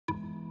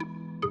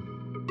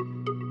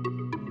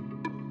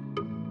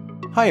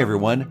Hi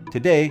everyone,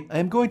 today I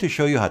am going to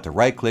show you how to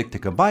right-click to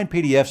combine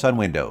PDFs on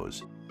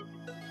Windows.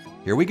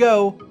 Here we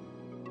go!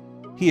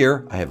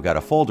 Here I have got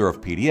a folder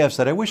of PDFs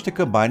that I wish to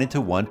combine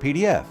into one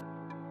PDF.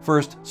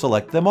 First,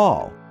 select them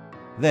all.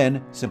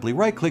 Then, simply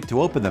right-click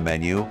to open the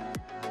menu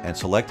and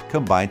select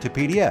Combine to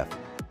PDF.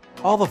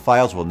 All the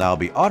files will now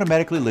be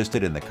automatically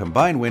listed in the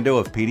Combine window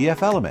of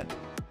PDFelement.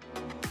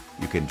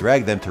 You can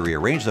drag them to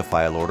rearrange the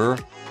file order,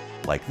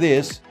 like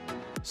this,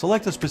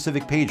 select a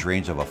specific page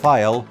range of a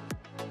file,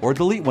 or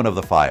delete one of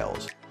the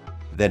files.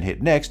 Then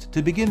hit Next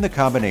to begin the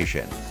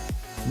combination.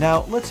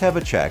 Now let's have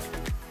a check,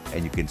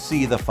 and you can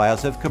see the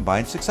files have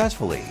combined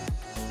successfully.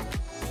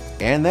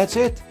 And that's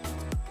it!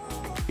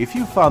 If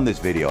you found this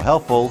video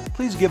helpful,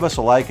 please give us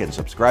a like and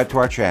subscribe to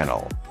our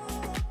channel.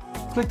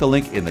 Click the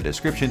link in the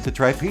description to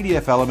try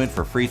PDFelement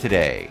for free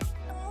today.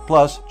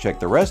 Plus, check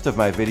the rest of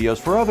my videos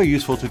for other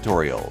useful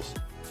tutorials.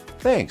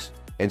 Thanks,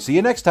 and see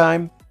you next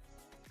time!